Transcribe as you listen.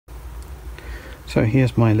So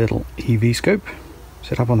here's my little EV scope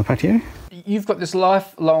set up on the patio. You've got this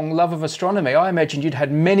lifelong love of astronomy. I imagined you'd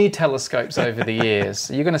had many telescopes over the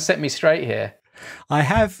years. You're going to set me straight here. I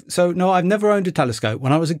have. So, no, I've never owned a telescope.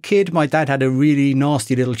 When I was a kid, my dad had a really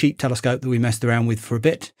nasty little cheap telescope that we messed around with for a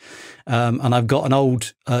bit. And I've got an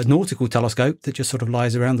old nautical telescope that just sort of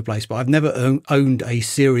lies around the place. But I've never owned a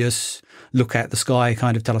serious look at the sky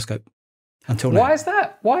kind of telescope until now. Why is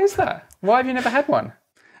that? Why is that? Why have you never had one?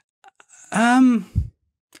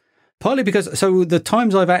 Partly because, so the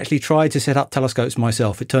times I've actually tried to set up telescopes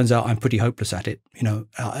myself, it turns out I'm pretty hopeless at it. You know,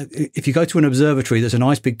 if you go to an observatory, there's a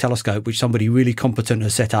nice big telescope which somebody really competent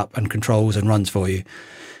has set up and controls and runs for you.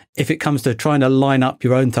 If it comes to trying to line up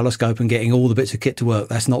your own telescope and getting all the bits of kit to work,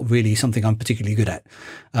 that's not really something I'm particularly good at.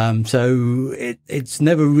 So it's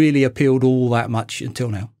never really appealed all that much until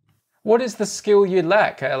now. What is the skill you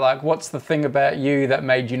lack? Like, what's the thing about you that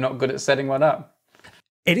made you not good at setting one up?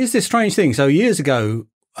 It is this strange thing. So years ago,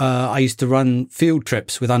 I used to run field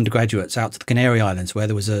trips with undergraduates out to the Canary Islands, where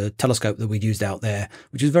there was a telescope that we'd used out there,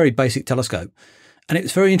 which is a very basic telescope. And it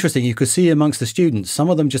was very interesting. You could see amongst the students,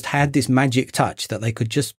 some of them just had this magic touch that they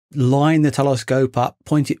could just line the telescope up,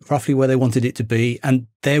 point it roughly where they wanted it to be, and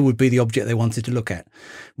there would be the object they wanted to look at.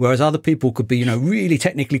 Whereas other people could be, you know, really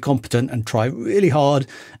technically competent and try really hard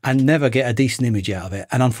and never get a decent image out of it.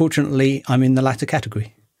 And unfortunately, I'm in the latter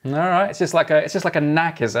category. All right. It's just like a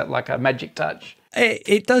knack, is it? Like a magic touch?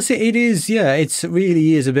 It does. It is. Yeah, it's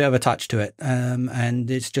really is a bit of a touch to it. And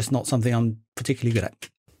it's just not something I'm particularly good at.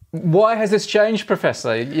 Why has this changed,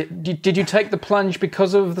 Professor? Did you take the plunge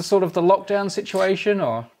because of the sort of the lockdown situation,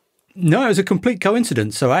 or? No, it was a complete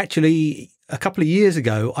coincidence. So actually, a couple of years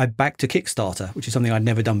ago, I backed a Kickstarter, which is something I'd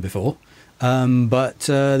never done before. But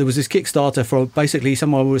there was this Kickstarter for basically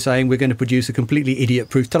someone was saying we're going to produce a completely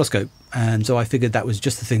idiot-proof telescope. And so I figured that was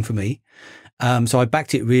just the thing for me. So I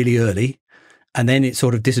backed it really early. And then it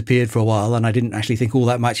sort of disappeared for a while, and I didn't actually think all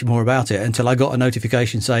that much more about it until I got a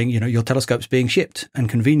notification saying, you know, your telescope's being shipped. And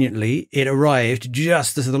conveniently, it arrived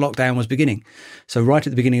just as the lockdown was beginning. So right at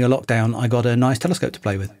the beginning of lockdown, I got a nice telescope to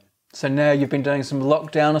play with. So now you've been doing some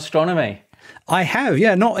lockdown astronomy. I have,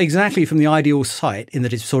 yeah, not exactly from the ideal site in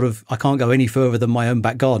that it's sort of, I can't go any further than my own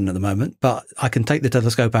back garden at the moment, but I can take the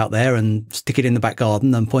telescope out there and stick it in the back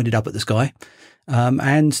garden and point it up at the sky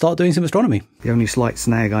and start doing some astronomy. The only slight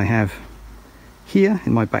snag I have here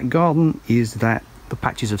in my back garden is that the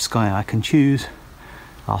patches of sky I can choose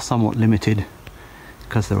are somewhat limited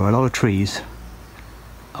because there are a lot of trees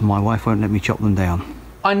and my wife won't let me chop them down.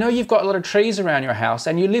 I know you've got a lot of trees around your house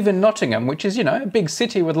and you live in Nottingham, which is, you know, a big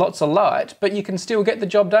city with lots of light, but you can still get the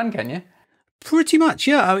job done, can you? Pretty much,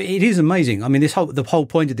 yeah. I mean, it is amazing. I mean, the whole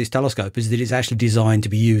point of this telescope is that it's actually designed to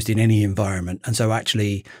be used in any environment. And so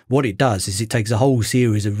actually what it does is it takes a whole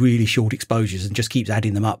series of really short exposures and just keeps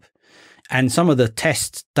adding them up. And some of the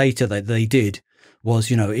test data that they did was,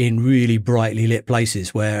 you know, in really brightly lit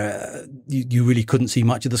places where you really couldn't see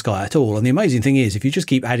much of the sky at all. And the amazing thing is, if you just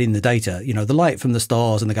keep adding the data, you know, the light from the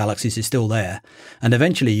stars and the galaxies is still there. And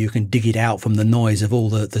eventually you can dig it out from the noise of all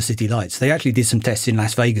the city lights. They actually did some tests in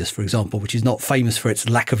Las Vegas, for example, which is not famous for its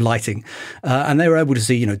lack of lighting. And they were able to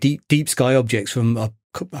see, you know, deep sky objects from a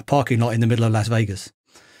parking lot in the middle of Las Vegas.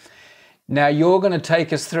 Now you're going to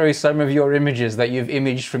take us through some of your images that you've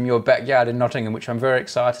imaged from your backyard in Nottingham, which I'm very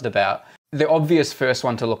excited about. The obvious first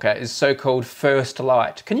one to look at is so-called first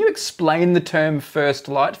light. Can you explain the term first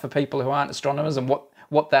light for people who aren't astronomers and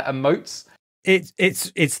what that emotes? It's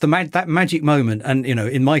that magic moment, and you know,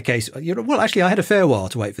 in my case, well, actually, I had a fair while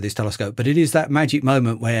to wait for this telescope, but it is that magic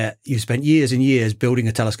moment where you spent years and years building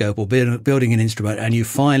a telescope or building an instrument, and you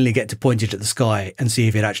finally get to point it at the sky and see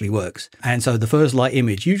if it actually works. And so, the first light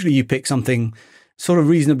image, usually you pick something sort of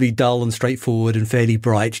reasonably dull and straightforward and fairly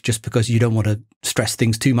bright, just because you don't want to stress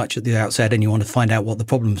things too much at the outset, and you want to find out what the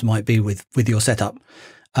problems might be with your setup.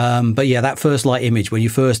 But yeah, that first light image, when you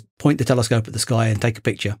first point the telescope at the sky and take a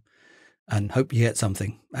picture and hope you get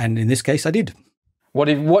something. And in this case, I did. What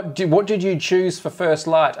did you choose for first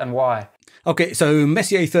light and why? Okay, so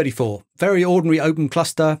Messier 34, very ordinary open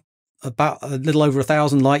cluster, about a little over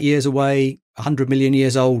 1,000 light years away, 100 million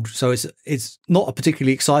years old. So it's not a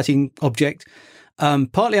particularly exciting object.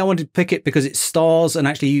 Partly I wanted to pick it because it's stars, and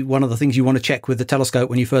actually one of the things you want to check with the telescope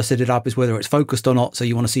when you first set it up is whether it's focused or not. So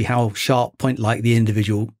you want to see how sharp point-like the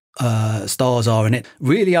individual stars are in it.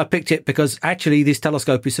 Really, I picked it because actually this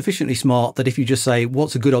telescope is sufficiently smart that if you just say,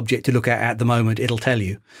 what's a good object to look at the moment, it'll tell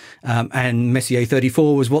you. And Messier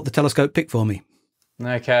 34 was what the telescope picked for me.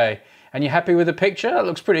 Okay. And you're happy with the picture? It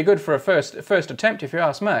looks pretty good for a first attempt, if you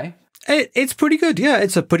ask me. It's pretty good. Yeah,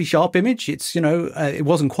 it's a pretty sharp image. It's, it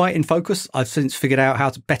wasn't quite in focus. I've since figured out how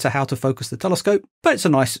to focus the telescope, but it's a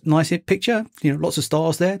nice picture. Lots of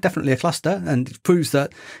stars there, definitely a cluster, and it proves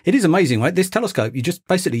that it is amazing, right? This telescope, you just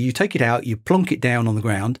basically, you take it out, you plonk it down on the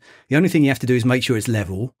ground. The only thing you have to do is make sure it's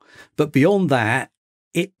level. But beyond that,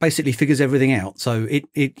 it basically figures everything out. So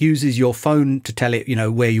it uses your phone to tell it,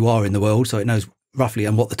 where you are in the world. So it knows roughly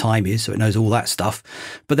and what the time is. So it knows all that stuff.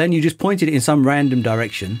 But then you just pointed it in some random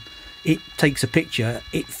direction. It takes a picture,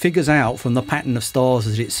 it figures out from the pattern of stars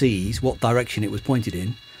that it sees what direction it was pointed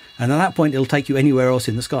in, and at that point it'll take you anywhere else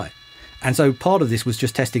in the sky. And so part of this was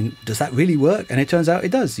just testing, does that really work? And it turns out it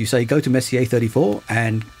does. You say go to Messier 34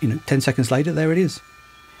 and 10 seconds later there it is.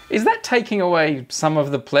 Is that taking away some of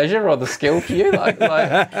the pleasure or the skill for you?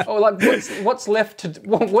 What's left to,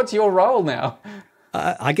 what's your role now?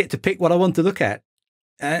 I get to pick what I want to look at.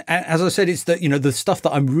 As I said, it's that, the stuff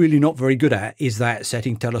that I'm really not very good at is that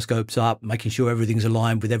setting telescopes up, making sure everything's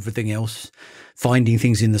aligned with everything else, finding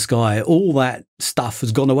things in the sky. All that stuff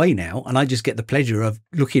has gone away now, and I just get the pleasure of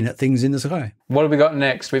looking at things in the sky. What have we got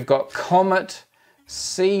next? We've got Comet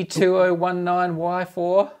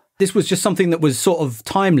C2019Y4. This was just something that was sort of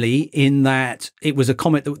timely in that it was a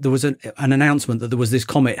comet. There was an announcement that there was this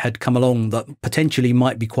comet had come along that potentially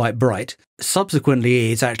might be quite bright.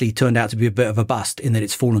 Subsequently, it's actually turned out to be a bit of a bust in that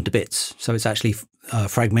it's fallen to bits. So it's actually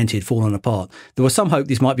fragmented, fallen apart. There was some hope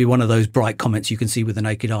this might be one of those bright comets you can see with the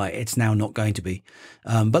naked eye. It's now not going to be.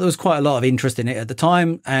 But there was quite a lot of interest in it at the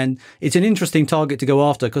time. And it's an interesting target to go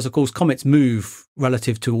after because, of course, comets move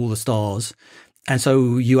relative to all the stars. And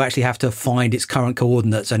so you actually have to find its current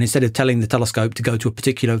coordinates. And instead of telling the telescope to go to a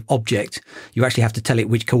particular object, you actually have to tell it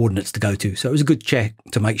which coordinates to go to. So it was a good check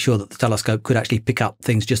to make sure that the telescope could actually pick up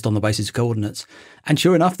things just on the basis of coordinates. And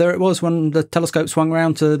sure enough, there it was when the telescope swung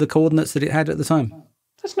around to the coordinates that it had at the time.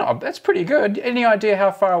 That's pretty good. Any idea how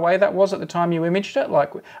far away that was at the time you imaged it?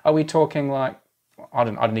 Like, are we talking I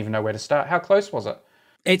don't even know where to start. How close was it?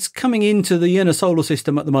 It's coming into the inner solar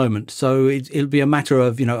system at the moment, so it'll be a matter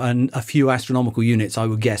of, a few astronomical units, I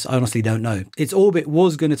would guess. I honestly don't know. Its orbit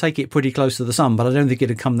was going to take it pretty close to the sun, but I don't think it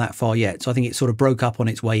had come that far yet. So I think it sort of broke up on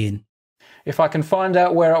its way in. If I can find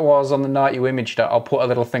out where it was on the night you imaged it, I'll put a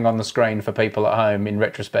little thing on the screen for people at home in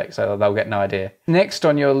retrospect, so they'll get an idea. Next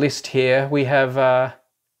on your list here, we have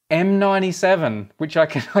M97, which I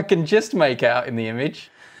can just make out in the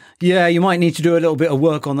image. Yeah, you might need to do a little bit of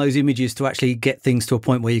work on those images to actually get things to a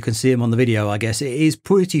point where you can see them on the video, I guess. It is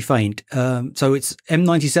pretty faint. So it's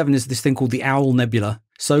M97 is this thing called the Owl Nebula.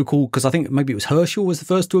 So called because I think maybe it was Herschel was the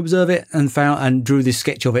first to observe it and drew this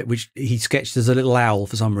sketch of it, which he sketched as a little owl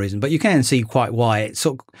for some reason. But you can see quite why. It's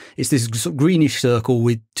this sort of greenish circle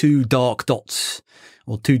with two dark dots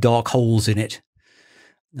or two dark holes in it.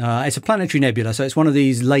 It's a planetary nebula, so it's one of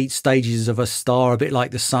these late stages of a star, a bit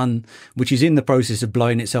like the sun, which is in the process of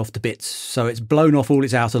blowing itself to bits. So it's blown off all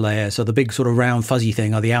its outer layers. So the big sort of round fuzzy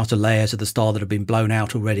thing are the outer layers of the star that have been blown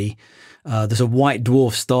out already. There's a white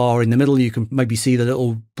dwarf star in the middle. You can maybe see the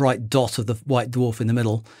little bright dot of the white dwarf in the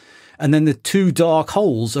middle. And then the two dark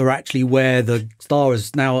holes are actually where the star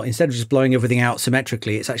is now, instead of just blowing everything out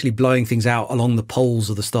symmetrically, it's actually blowing things out along the poles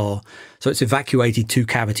of the star. So it's evacuated two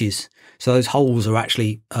cavities. So those holes are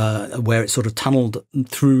actually where it sort of tunneled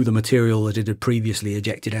through the material that it had previously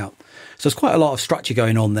ejected out. So there's quite a lot of structure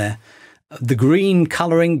going on there. The green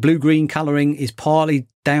colouring, blue-green colouring, is partly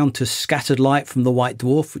down to scattered light from the white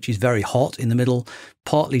dwarf, which is very hot in the middle,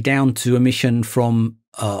 partly down to emission from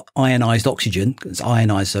ionized oxygen. It's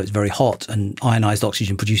ionized, so it's very hot, and ionized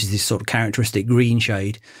oxygen produces this sort of characteristic green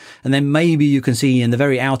shade. And then maybe you can see in the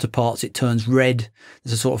very outer parts it turns red.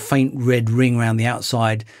 There's a sort of faint red ring around the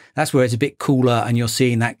outside. That's where it's a bit cooler, and you're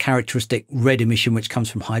seeing that characteristic red emission which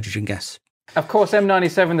comes from hydrogen gas. Of course,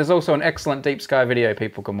 M97, there's also an excellent deep sky video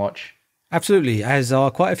people can watch. Absolutely, as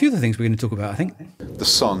are quite a few of the things we're going to talk about, I think. The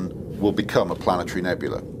sun will become a planetary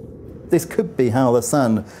nebula. This could be how the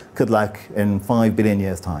sun could look in 5 billion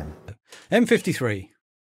years' time. M53.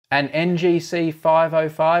 And NGC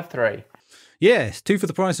 5053. Yes, 2 for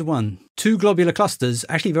the price of 1. 2 globular clusters,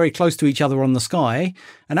 actually very close to each other on the sky,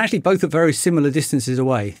 and actually both at very similar distances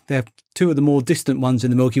away. They're 2 of the more distant ones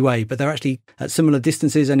in the Milky Way, but they're actually at similar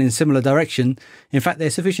distances and in similar direction. In fact, they're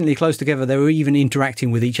sufficiently close together, they're even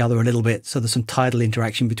interacting with each other a little bit, so there's some tidal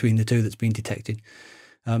interaction between the two that's been detected.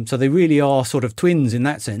 So they really are sort of twins in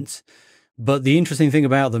that sense. But the interesting thing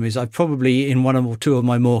about them is I've probably, in one or two of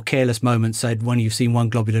my more careless moments, said when you've seen one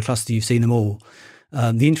globular cluster, you've seen them all.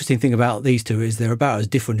 The interesting thing about these two is they're about as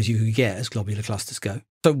different as you could get as globular clusters go.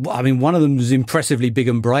 So, I mean, one of them is impressively big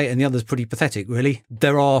and bright and the other's pretty pathetic, really.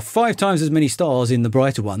 There are 5 times as many stars in the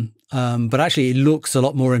brighter one, But actually it looks a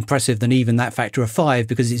lot more impressive than even that factor of 5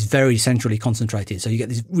 because it's very centrally concentrated. So you get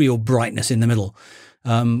this real brightness in the middle.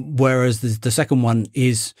 Whereas the second one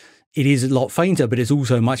is a lot fainter, but it's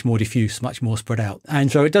also much more diffuse, much more spread out. And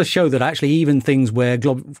so it does show that actually even things where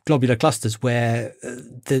globular clusters, where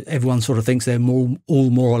everyone sort of thinks they're all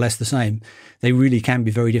more or less the same, they really can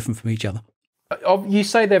be very different from each other. You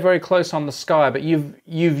say they're very close on the sky, but you've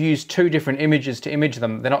used 2 different images to image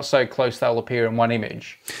them. They're not so close they'll appear in one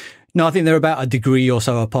image. No, I think they're about a degree or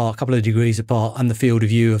so apart, a couple of degrees apart, and the field of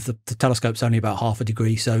view of the telescope's only about half a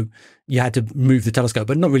degree. So you had to move the telescope,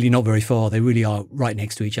 but not very far. They really are right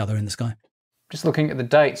next to each other in the sky. Just looking at the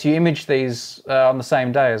dates, you imaged these on the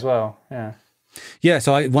same day as well. Yeah. Yeah,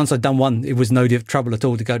 so once I'd done one, it was no trouble at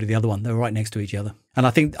all to go to the other one. They were right next to each other. And I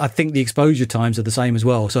think the exposure times are the same as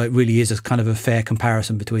well. So it really is a kind of a fair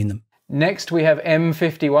comparison between them. Next, we have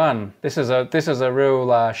M51. This is a real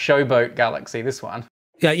showboat galaxy, this one.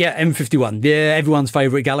 Yeah, M51. Yeah, everyone's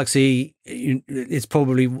favourite galaxy. It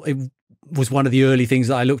was one of the early things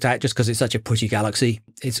that I looked at just because it's such a pretty galaxy.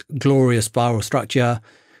 It's glorious spiral structure,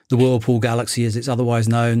 the Whirlpool galaxy as it's otherwise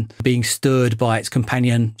known, being stirred by its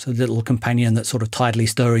companion, so a little companion that's sort of tidally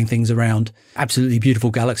stirring things around. Absolutely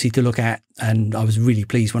beautiful galaxy to look at, and I was really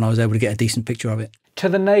pleased when I was able to get a decent picture of it. To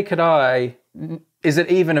the naked eye, is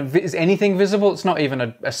anything visible? It's not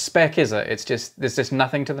even a speck, is it? There's just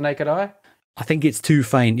nothing to the naked eye? I think it's too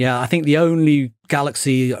faint. Yeah, I think the only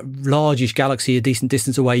galaxy, largish galaxy, a decent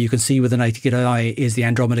distance away you can see with the naked eye is the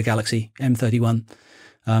Andromeda galaxy, M31.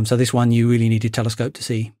 So this one you really need a telescope to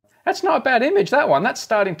see. That's not a bad image, that one. That's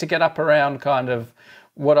starting to get up around kind of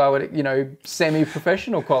what I would,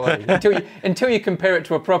 semi-professional quality until you compare it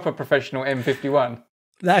to a proper professional M51.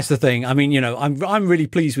 That's the thing. I mean, I'm really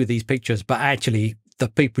pleased with these pictures, but actually the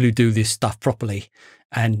people who do this stuff properly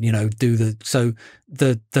and, so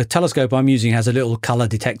the telescope I'm using has a little color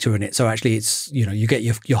detector in it. So actually it's, you get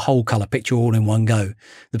your whole color picture all in one go.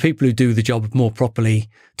 The people who do the job more properly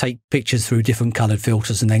take pictures through different colored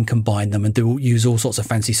filters and then combine them and use all sorts of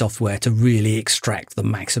fancy software to really extract the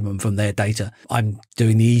maximum from their data. I'm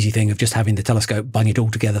doing the easy thing of just having the telescope bung it all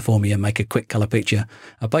together for me and make a quick color picture.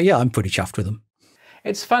 But yeah, I'm pretty chuffed with them.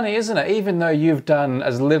 It's funny, isn't it? Even though you've done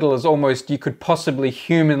as little as almost you could possibly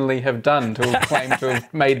humanly have done to have claimed to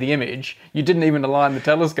have made the image, you didn't even align the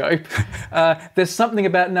telescope. There's something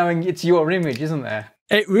about knowing it's your image, isn't there?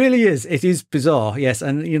 It really is. It is bizarre, yes.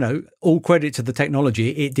 And, all credit to the technology.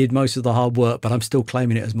 It did most of the hard work, but I'm still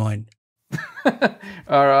claiming it as mine.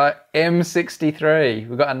 All right, M63.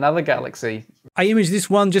 We've got another galaxy. I imaged this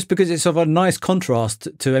one just because it's of a nice contrast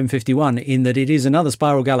to M51 in that it is another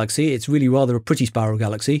spiral galaxy. It's really rather a pretty spiral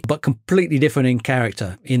galaxy, but completely different in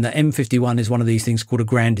character. In that M51 is one of these things called a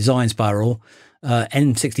grand design spiral.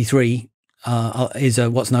 M63 is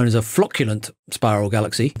what's known as a flocculent spiral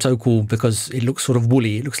galaxy. So called because it looks sort of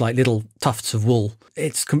woolly. It looks like little tufts of wool.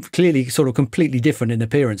 It's clearly sort of completely different in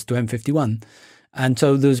appearance to M51. And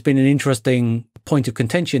so there's been an interesting point of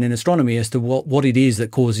contention in astronomy as to what it is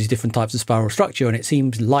that causes different types of spiral structure. And it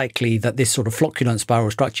seems likely that this sort of flocculent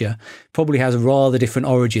spiral structure probably has a rather different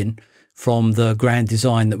origin from the grand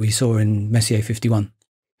design that we saw in Messier 51.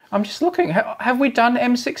 I'm just looking. Have we done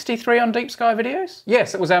M63 on Deep Sky videos?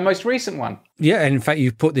 Yes, it was our most recent one. Yeah, and in fact,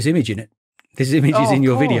 you put this image in it. This image is in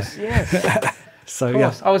your video. Yes. So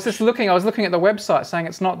yeah, I was looking at the website saying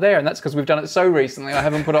it's not there, and that's because we've done it so recently. I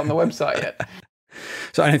haven't put it on the website yet.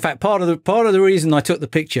 So, and in fact, part of the reason I took the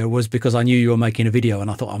picture was because I knew you were making a video,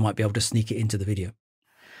 and I thought I might be able to sneak it into the video.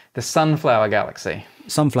 The Sunflower Galaxy.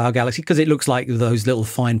 Sunflower Galaxy, because it looks like those little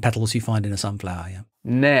fine petals you find in a sunflower. Yeah.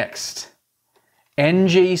 Next,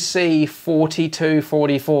 NGC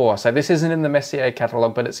 4244. So this isn't in the Messier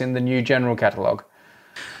catalogue, but it's in the new general catalogue.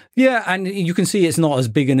 Yeah, and you can see it's not as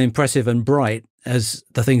big and impressive and bright as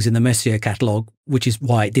the things in the Messier catalogue, which is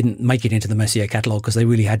why it didn't make it into the Messier catalogue, because they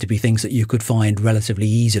really had to be things that you could find relatively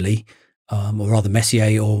easily, or rather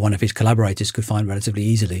Messier or one of his collaborators could find relatively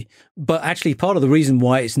easily. But actually part of the reason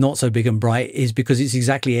why it's not so big and bright is because it's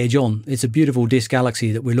exactly edge on. It's a beautiful disk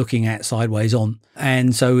galaxy that we're looking at sideways on.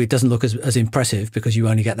 And so it doesn't look as impressive because you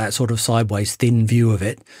only get that sort of sideways thin view of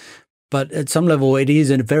it. But at some level, it is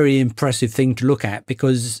a very impressive thing to look at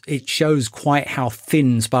because it shows quite how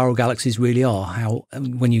thin spiral galaxies really are. How,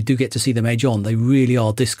 when you do get to see them edge on, they really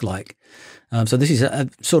are disk-like. So this is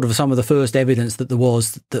sort of some of the first evidence that there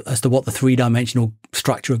was as to what the three-dimensional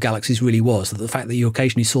structure of galaxies really was. So the fact that you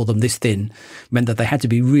occasionally saw them this thin meant that they had to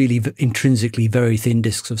be really intrinsically very thin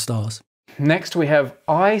disks of stars. Next, we have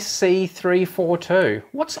IC342.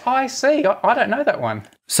 What's IC? I don't know that one.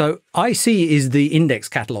 So IC is the index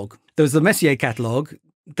catalogue. There was the Messier catalogue,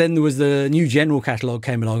 Then there was the new general catalogue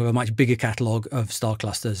came along, of a much bigger catalogue of star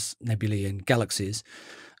clusters, nebulae and galaxies.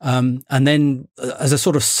 And then as a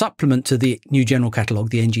sort of supplement to the new general catalogue,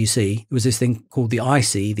 the NGC, was this thing called the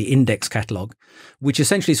IC, the index catalogue, which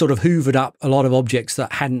essentially sort of hoovered up a lot of objects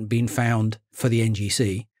that hadn't been found for the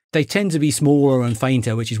NGC. They tend to be smaller and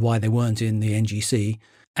fainter, which is why they weren't in the NGC.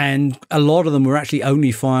 And a lot of them were actually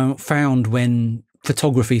only found when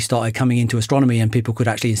photography started coming into astronomy, and people could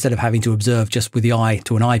actually, instead of having to observe just with the eye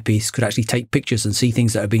to an eyepiece, could actually take pictures and see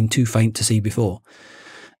things that had been too faint to see before.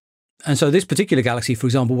 And so this particular galaxy, for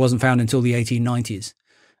example, wasn't found until the 1890s,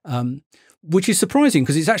 which is surprising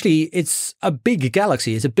because it's a big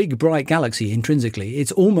galaxy. It's a big, bright galaxy intrinsically.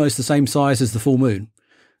 It's almost the same size as the full moon.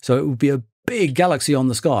 So it would be a big galaxy on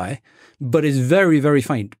the sky, but it's very, very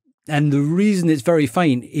faint. And the reason it's very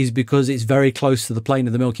faint is because it's very close to the plane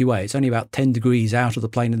of the Milky Way. It's only about 10 degrees out of the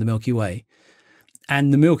plane of the Milky Way.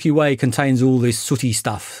 And the Milky Way contains all this sooty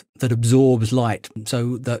stuff that absorbs light,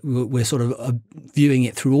 so that we're sort of viewing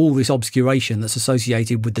it through all this obscuration that's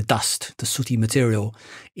associated with the dust, the sooty material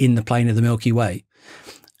in the plane of the Milky Way.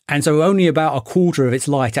 And so only about a quarter of its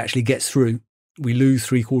light actually gets through. We lose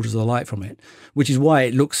 3/4 of the light from it, which is why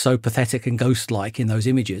it looks so pathetic and ghost-like in those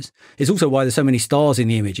images. It's also why there's so many stars in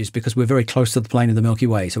the images, because we're very close to the plane of the Milky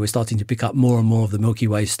Way. So we're starting to pick up more and more of the Milky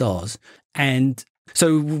Way stars. And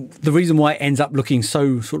so the reason why it ends up looking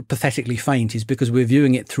so sort of pathetically faint is because we're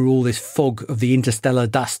viewing it through all this fog of the interstellar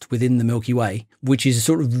dust within the Milky Way, which is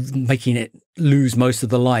sort of making it lose most of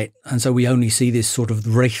the light. And so we only see this sort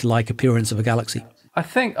of wraith-like appearance of a galaxy.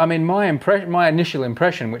 I mean, my initial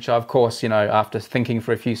impression, which of course, after thinking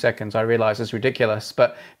for a few seconds, I realised is ridiculous,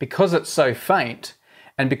 but because it's so faint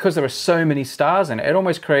and because there are so many stars in it, it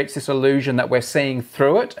almost creates this illusion that we're seeing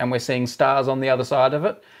through it and we're seeing stars on the other side of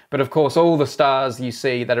it. But of course, all the stars you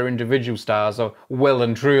see that are individual stars are well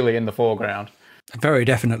and truly in the foreground. Very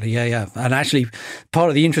definitely, yeah. And actually, part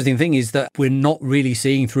of the interesting thing is that we're not really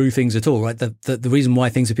seeing through things at all, right? The reason why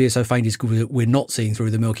things appear so faint is because we're not seeing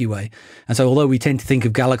through the Milky Way. And so although we tend to think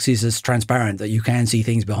of galaxies as transparent, that you can see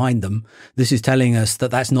things behind them, this is telling us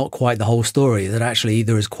that that's not quite the whole story, that actually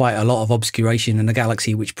there is quite a lot of obscuration in a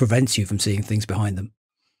galaxy which prevents you from seeing things behind them.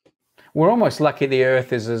 We're almost lucky the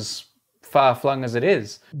Earth is as far-flung as it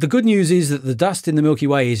is. The good news is that the dust in the Milky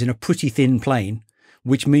Way is in a pretty thin plane,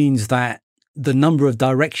 which means that the number of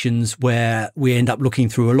directions where we end up looking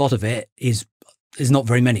through a lot of it is not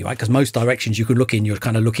very many, right? Because most directions you could look in, you're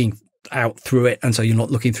kind of looking out through it, and so you're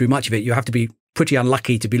not looking through much of it. You have to be pretty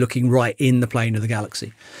unlucky to be looking right in the plane of the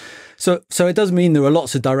galaxy. So it does mean there are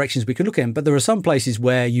lots of directions we can look in, but there are some places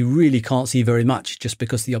where you really can't see very much just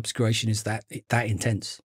because the obscuration is that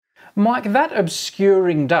intense. Mike, that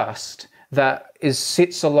obscuring dust that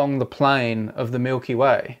sits along the plane of the Milky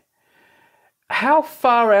Way, how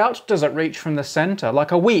far out does it reach from the centre?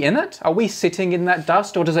 Like, are we in it? Are we sitting in that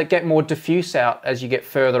dust, or does it get more diffuse out as you get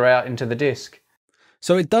further out into the disk?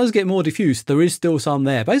 So it does get more diffuse. There is still some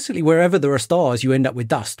there. Basically, wherever there are stars, you end up with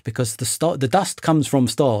dust, because the dust comes from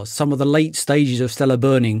stars. Some of the late stages of stellar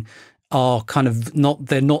burning are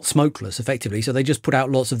they're not smokeless, effectively. So they just put out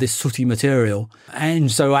lots of this sooty material. And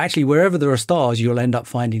so actually, wherever there are stars, you'll end up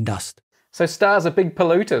finding dust. So stars are big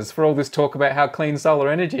polluters for all this talk about how clean solar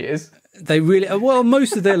energy is. They really, well,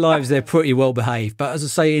 most of their lives, they're pretty well behaved. But as I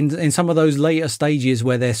say, in some of those later stages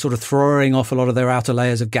where they're sort of throwing off a lot of their outer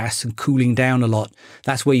layers of gas and cooling down a lot,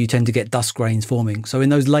 that's where you tend to get dust grains forming. So in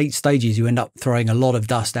those late stages, you end up throwing a lot of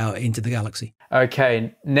dust out into the galaxy.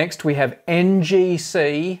 Okay, next we have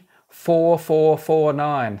NGC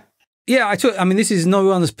 4449. Yeah, this is no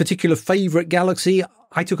one's particular favourite galaxy.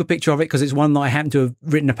 I took a picture of it because it's one that I happen to have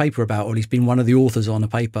written a paper about, or at least been one of the authors on a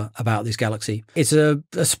paper about this galaxy. It's a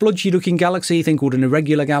splodgy-looking galaxy, thing called an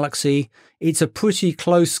irregular galaxy. It's a pretty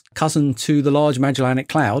close cousin to the Large Magellanic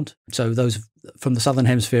Cloud. So those from the Southern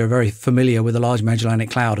Hemisphere are very familiar with the Large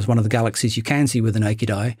Magellanic Cloud as one of the galaxies you can see with the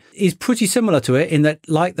naked eye. It's pretty similar to it in that,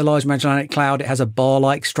 like the Large Magellanic Cloud, it has a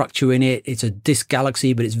bar-like structure in it. It's a disk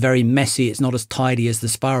galaxy, but it's very messy. It's not as tidy as the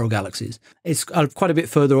spiral galaxies. It's quite a bit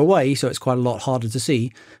further away, so it's quite a lot harder to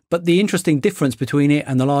see. But the interesting difference between it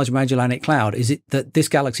and the Large Magellanic Cloud is that this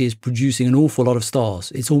galaxy is producing an awful lot of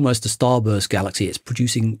stars. It's almost a starburst galaxy. It's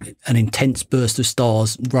producing an intense burst of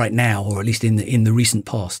stars right now, or at least in the recent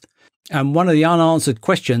past. And one of the unanswered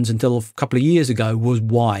questions until a couple of years ago was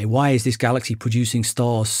why? Why is this galaxy producing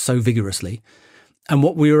stars so vigorously? And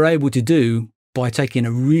what we were able to do by taking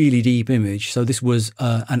a really deep image, so this was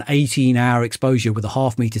an 18-hour exposure with a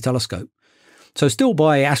half-meter telescope. So still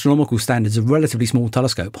by astronomical standards, a relatively small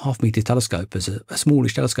telescope, half-meter telescope is a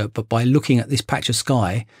smallish telescope, but by looking at this patch of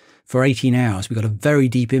sky for 18 hours. We got a very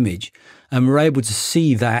deep image, and we're able to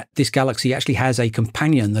see that this galaxy actually has a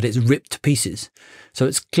companion that it's ripped to pieces. So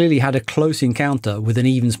it's clearly had a close encounter with an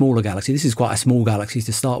even smaller galaxy. This is quite a small galaxy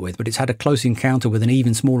to start with, but it's had a close encounter with an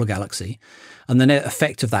even smaller galaxy. And the net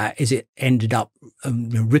effect of that is it ended up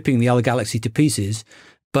ripping the other galaxy to pieces,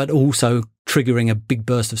 but also triggering a big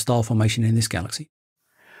burst of star formation in this galaxy.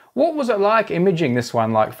 What was it like imaging this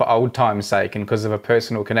one, like for old time's sake and because of a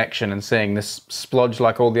personal connection and seeing this splodge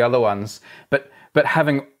like all the other ones, but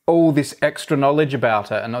having all this extra knowledge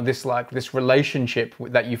about it and this relationship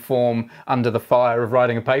that you form under the fire of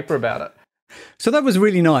writing a paper about it? So that was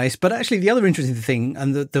really nice. But actually the other interesting thing,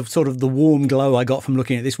 and the sort of the warm glow I got from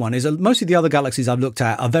looking at this one, is most of the other galaxies I've looked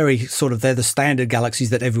at are very sort of, they're the standard galaxies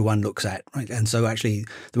that everyone looks at, right? And so actually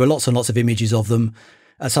there were lots and lots of images of them.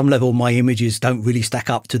 At some level, my images don't really stack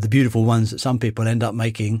up to the beautiful ones that some people end up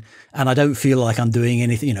making. And I don't feel like I'm doing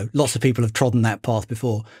anything, lots of people have trodden that path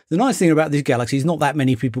before. The nice thing about this galaxy is not that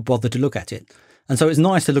many people bother to look at it. And so it's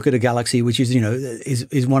nice to look at a galaxy which is,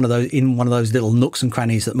 is one of those little nooks and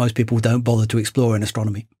crannies that most people don't bother to explore in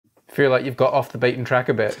astronomy. Feel like you've got off the beaten track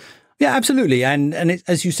a bit. Yeah, absolutely. And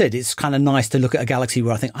as you said, it's kind of nice to look at a galaxy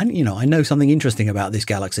where I think, I know something interesting about this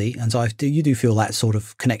galaxy. And so you do feel that sort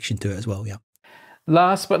of connection to it as well, yeah.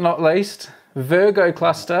 Last but not least, Virgo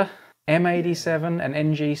cluster, M87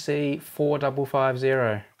 and NGC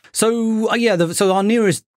 4550. So, so our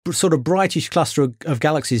nearest sort of brightish cluster of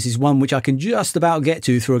galaxies is one which I can just about get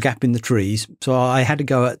to through a gap in the trees. So I had to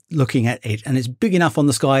go at looking at it, and it's big enough on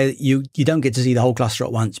the sky that you don't get to see the whole cluster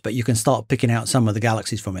at once, but you can start picking out some of the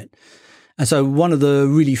galaxies from it. And so one of the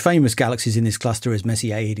really famous galaxies in this cluster is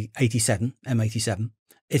Messier 87, M87.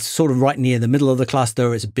 It's sort of right near the middle of the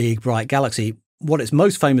cluster. It's a big, bright galaxy. What it's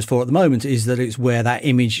most famous for at the moment is that it's where that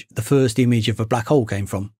image, the first image of a black hole, came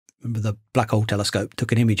from. Remember, the black hole telescope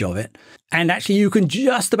took an image of it. And actually, you can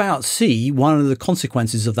just about see one of the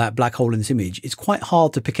consequences of that black hole in this image. It's quite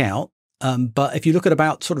hard to pick out. But if you look at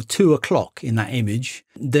about sort of 2 o'clock in that image,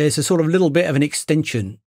 there's a sort of little bit of an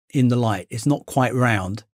extension in the light. It's not quite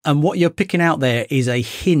round. And what you're picking out there is a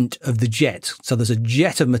hint of the jet. So there's a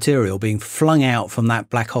jet of material being flung out from that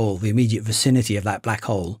black hole, the immediate vicinity of that black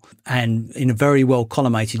hole, and in a very well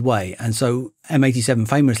collimated way. And so M87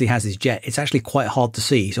 famously has this jet. It's actually quite hard to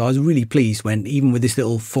see. So I was really pleased when, even with this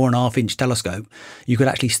little 4.5-inch telescope, you could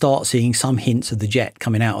actually start seeing some hints of the jet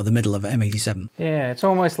coming out of the middle of M87. Yeah, it's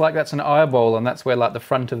almost like that's an eyeball and that's where like the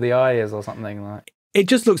front of the eye is or something like. It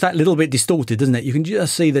just looks that little bit distorted, doesn't it? You can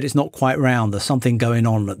just see that it's not quite round. There's something going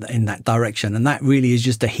on in that direction. And that really is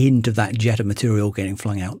just a hint of that jet of material getting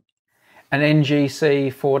flung out. And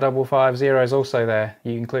NGC 4550 is also there.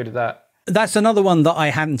 You included that. That's another one that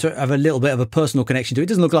I happen to have a little bit of a personal connection to. It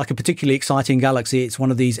doesn't look like a particularly exciting galaxy. It's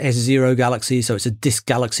one of these S0 galaxies. So it's a disk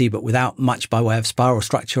galaxy, but without much by way of spiral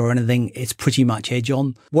structure or anything. It's pretty much edge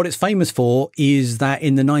on. What it's famous for is that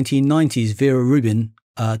in the 1990s, Vera Rubin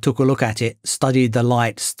took a look at it, studied the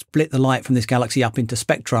light, split the light from this galaxy up into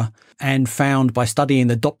spectra, and found by studying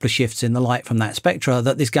the Doppler shifts in the light from that spectra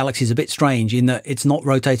that this galaxy is a bit strange in that it's not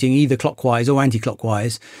rotating either clockwise or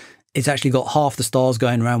anti-clockwise. It's actually got half the stars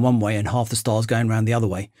going around one way and half the stars going around the other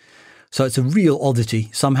way. So it's a real oddity.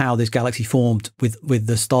 Somehow this galaxy formed with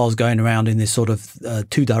the stars going around in this sort of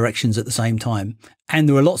 2 directions at the same time. And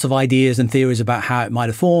there were lots of ideas and theories about how it might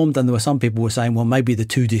have formed. And there were some people who were saying, well, maybe the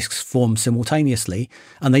 2 disks formed simultaneously.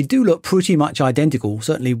 And they do look pretty much identical.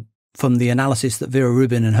 Certainly from the analysis that Vera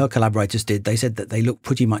Rubin and her collaborators did, they said that they look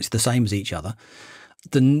pretty much the same as each other.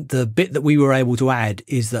 The bit that we were able to add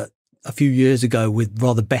is that a few years ago, with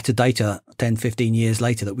rather better data, 10, 15 years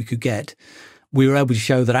later that we could get, we were able to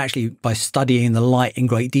show that actually by studying the light in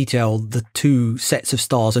great detail, the 2 sets of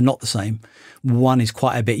stars are not the same. One is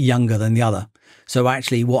quite a bit younger than the other. So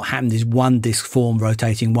actually what happened is one disk formed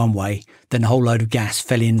rotating one way, then a whole load of gas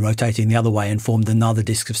fell in rotating the other way and formed another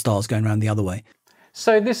disk of stars going around the other way.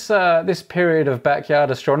 So this period of backyard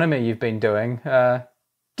astronomy you've been doing,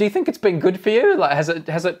 do you think it's been good for you? Like, has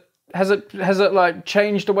it like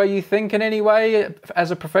changed the way you think in any way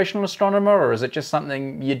as a professional astronomer, or is it just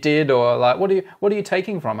something you did, or like what are you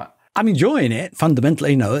taking from it? I'm enjoying it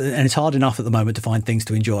fundamentally, and it's hard enough at the moment to find things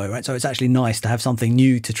to enjoy, right? So it's actually nice to have something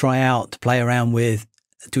new to try out, to play around with,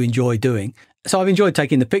 to enjoy doing. So I've enjoyed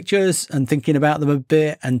taking the pictures and thinking about them a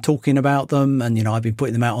bit and talking about them. And, I've been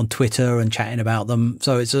putting them out on Twitter and chatting about them.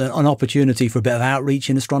 So it's an opportunity for a bit of outreach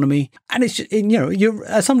in astronomy. And it's,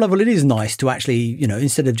 at some level, it is nice to actually,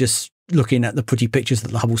 instead of just looking at the pretty pictures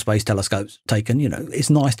that the Hubble Space Telescope's taken. You know, it's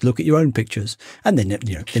nice to look at your own pictures, and then,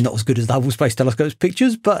 you know, they're not as good as the Hubble Space Telescope's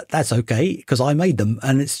pictures, but that's okay because I made them,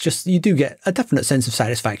 and it's just, you do get a definite sense of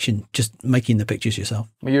satisfaction just making the pictures yourself.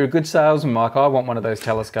 Well, you're a good salesman, Mike. I want one of those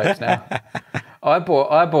telescopes now. I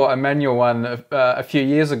bought a manual one a few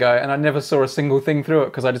years ago, and I never saw a single thing through it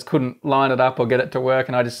because I just couldn't line it up or get it to work,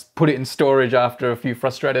 and I just put it in storage after a few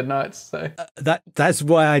frustrated nights. So that's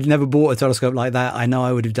why I never bought a telescope like that. I know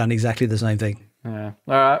I would have done exactly the same thing. Yeah.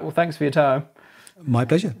 All right. Well, thanks for your time. My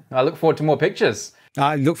pleasure. I look forward to more pictures.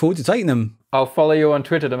 I look forward to taking them. I'll follow you on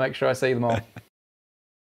Twitter to make sure I see them all.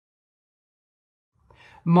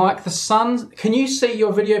 Mike, the sun's... Can you see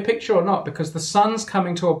your video picture or not? Because the sun's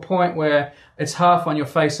coming to a point where it's half on your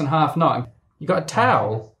face and half not. You got a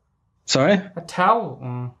towel? Sorry? A towel?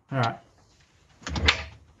 All right.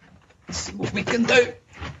 Let's see what we can do.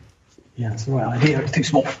 Yeah, that's the right idea. It's too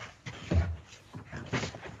small.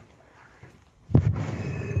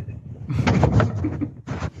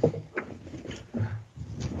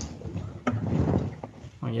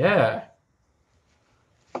 Oh, yeah.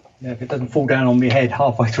 Yeah, if it doesn't fall down on my head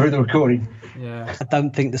halfway through the recording. Yeah. I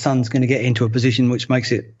don't think the sun's going to get into a position which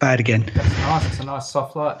makes it bad again. That's nice. It's a nice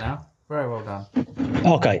soft light now. Very well done.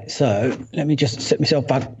 Okay, so let me just set myself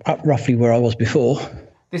back up roughly where I was before.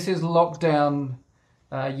 This is lockdown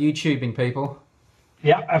YouTubing, people.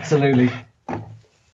 Yeah, absolutely.